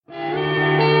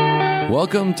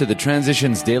Welcome to the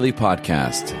Transitions Daily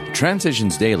podcast.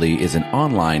 Transitions Daily is an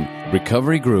online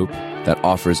recovery group that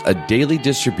offers a daily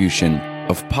distribution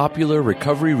of popular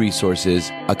recovery resources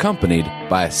accompanied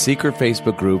by a secret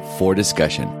Facebook group for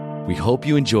discussion. We hope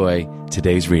you enjoy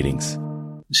today's readings.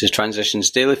 This is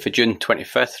Transitions Daily for June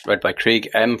 25th, read by Craig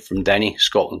M. from Denny,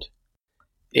 Scotland.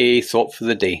 AA thought for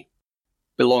the day.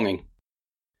 Belonging.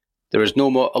 There is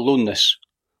no more aloneness,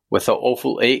 with that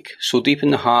awful ache so deep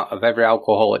in the heart of every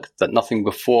alcoholic that nothing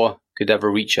before could ever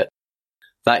reach it.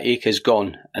 That ache is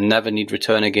gone and never need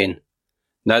return again.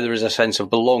 Now there is a sense of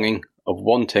belonging, of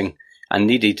wanting, and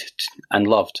needed and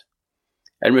loved.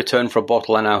 In return for a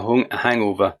bottle and a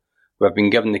hangover, we have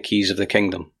been given the keys of the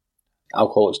kingdom.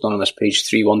 Alcoholics Anonymous, page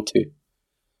 312.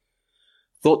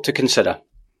 Thought to consider.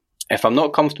 If I'm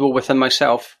not comfortable within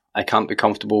myself, I can't be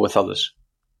comfortable with others.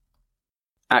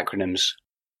 Acronyms.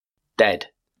 DEAD.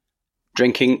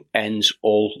 Drinking ends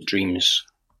all dreams.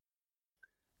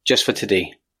 Just for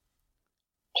today.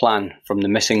 Plan from the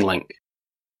missing link.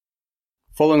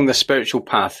 Following the spiritual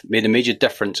path made a major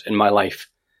difference in my life.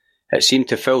 It seemed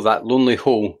to fill that lonely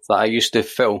hole that I used to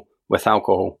fill with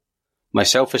alcohol. My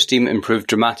self-esteem improved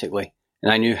dramatically,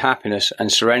 and I knew happiness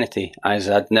and serenity as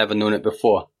I had never known it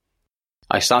before.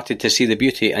 I started to see the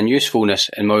beauty and usefulness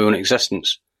in my own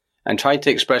existence, and tried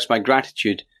to express my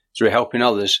gratitude through helping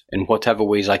others in whatever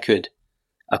ways I could.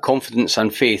 A confidence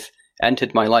and faith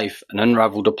entered my life and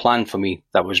unravelled a plan for me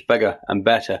that was bigger and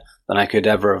better than I could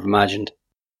ever have imagined.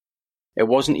 It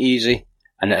wasn't easy,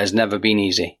 and it has never been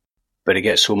easy, but it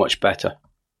gets so much better.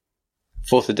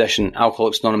 4th edition,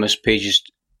 Alcoholics Anonymous, pages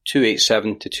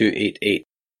 287 to 288.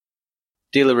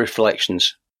 Daily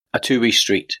Reflections, a two-way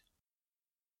street.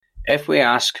 If we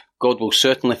ask, God will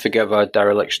certainly forgive our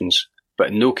derelictions, but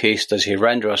in no case does he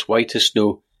render us white as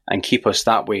snow and keep us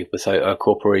that way without our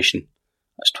cooperation.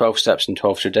 That's 12 Steps and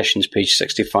 12 Traditions, page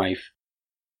 65.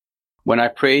 When I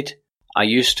prayed, I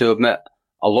used to admit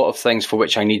a lot of things for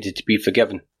which I needed to be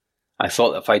forgiven. I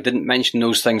thought if I didn't mention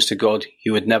those things to God, he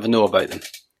would never know about them.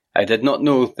 I did not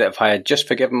know that if I had just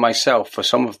forgiven myself for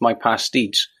some of my past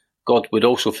deeds, God would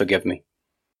also forgive me.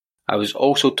 I was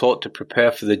also taught to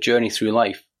prepare for the journey through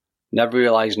life, never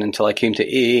realizing until I came to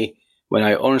AA when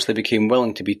I honestly became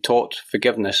willing to be taught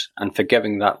forgiveness and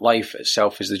forgiving that life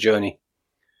itself is the journey.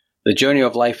 The journey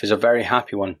of life is a very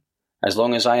happy one, as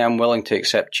long as I am willing to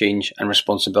accept change and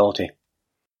responsibility.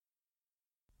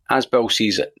 As Bill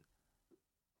sees it.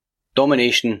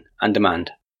 Domination and demand.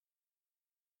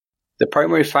 The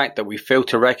primary fact that we fail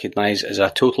to recognize is our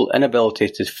total inability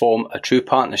to form a true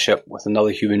partnership with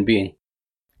another human being.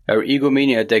 Our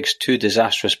egomania digs two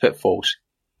disastrous pitfalls.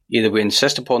 Either we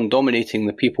insist upon dominating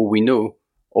the people we know,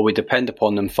 or we depend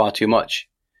upon them far too much.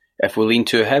 If we lean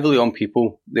too heavily on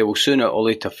people, they will sooner or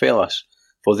later fail us,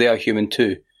 for they are human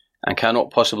too, and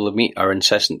cannot possibly meet our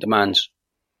incessant demands.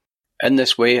 In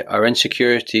this way, our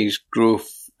insecurities grow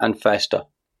and fester.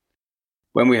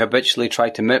 When we habitually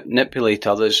try to manipulate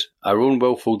others, our own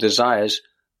willful desires,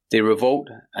 they revolt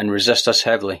and resist us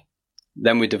heavily.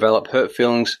 Then we develop hurt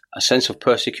feelings, a sense of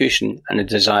persecution, and a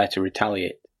desire to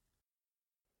retaliate.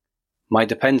 My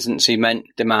dependency meant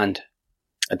demand.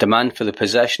 A demand for the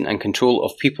possession and control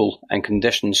of people and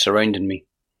conditions surrounding me.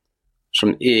 It's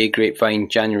from AA Grapevine,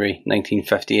 January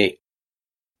 1958.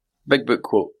 Big Book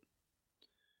quote.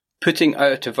 Putting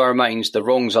out of our minds the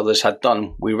wrongs others had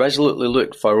done, we resolutely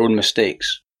looked for our own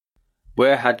mistakes.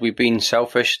 Where had we been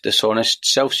selfish, dishonest,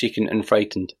 self-seeking and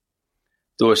frightened?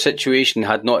 Though a situation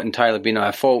had not entirely been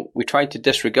our fault, we tried to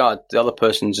disregard the other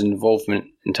person's involvement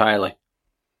entirely.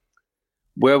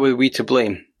 Where were we to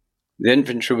blame? The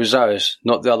inventory was ours,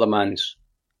 not the other man's.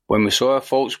 When we saw our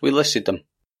faults, we listed them.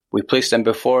 We placed them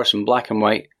before us in black and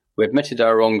white. We admitted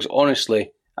our wrongs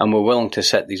honestly and were willing to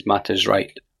set these matters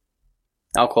right.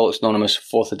 Alcoholics Anonymous,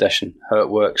 4th edition, How It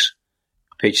Works,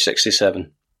 page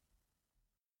 67.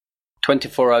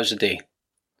 24 hours a day.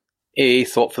 AA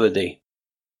thought for the day.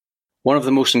 One of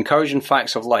the most encouraging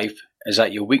facts of life is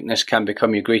that your weakness can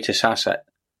become your greatest asset.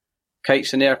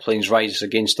 Kites and airplanes rise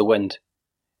against the wind.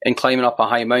 In climbing up a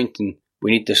high mountain, we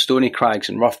need the stony crags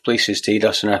and rough places to aid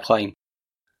us in our climb.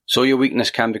 So your weakness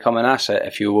can become an asset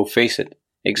if you will face it,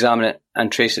 examine it,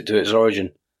 and trace it to its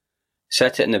origin.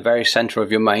 Set it in the very centre of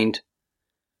your mind.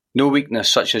 No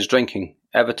weakness, such as drinking,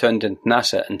 ever turned into an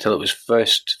asset until it was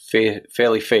first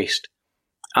fairly faced.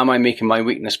 Am I making my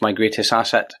weakness my greatest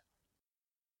asset?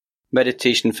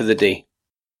 Meditation for the day.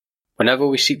 Whenever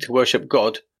we seek to worship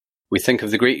God, we think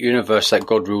of the great universe that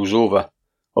God rules over,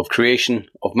 of creation,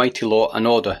 of mighty law and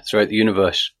order throughout the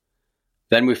universe.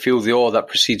 Then we feel the awe that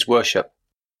precedes worship.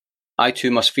 I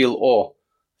too must feel awe,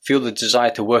 feel the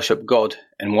desire to worship God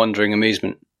in wondering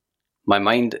amazement. My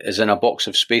mind is in a box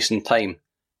of space and time,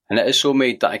 and it is so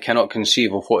made that I cannot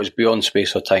conceive of what is beyond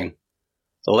space or time,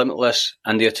 the limitless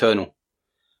and the eternal.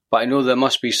 But I know there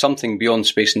must be something beyond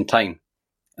space and time,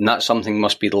 and that something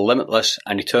must be the limitless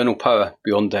and eternal power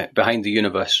behind the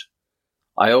universe.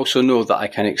 I also know that I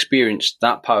can experience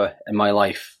that power in my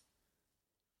life.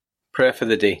 Prayer for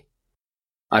the day.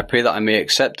 I pray that I may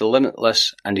accept the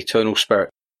limitless and eternal spirit.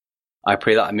 I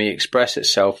pray that it may express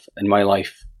itself in my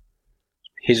life.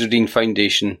 Hazeldean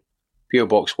Foundation, PO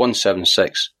Box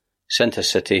 176, Centre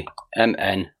City,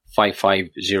 MN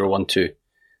 55012.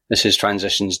 This is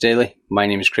Transitions Daily. My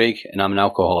name is Craig and I'm an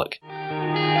alcoholic.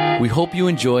 We hope you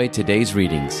enjoyed today's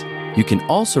readings. You can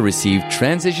also receive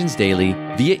Transitions Daily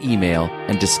via email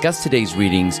and discuss today's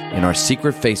readings in our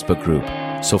secret Facebook group.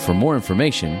 So for more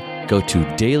information, go to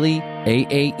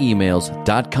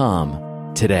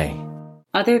dailyaaemails.com today.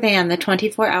 Other than the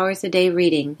 24 hours a day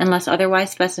reading, unless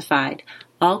otherwise specified,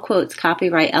 all quotes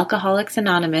copyright Alcoholics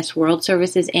Anonymous World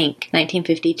Services, Inc.,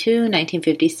 1952,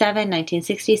 1957,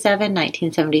 1967,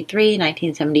 1973,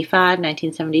 1975,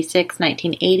 1976,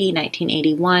 1980,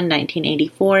 1981,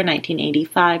 1984,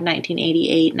 1985,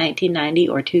 1988, 1990,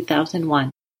 or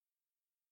 2001.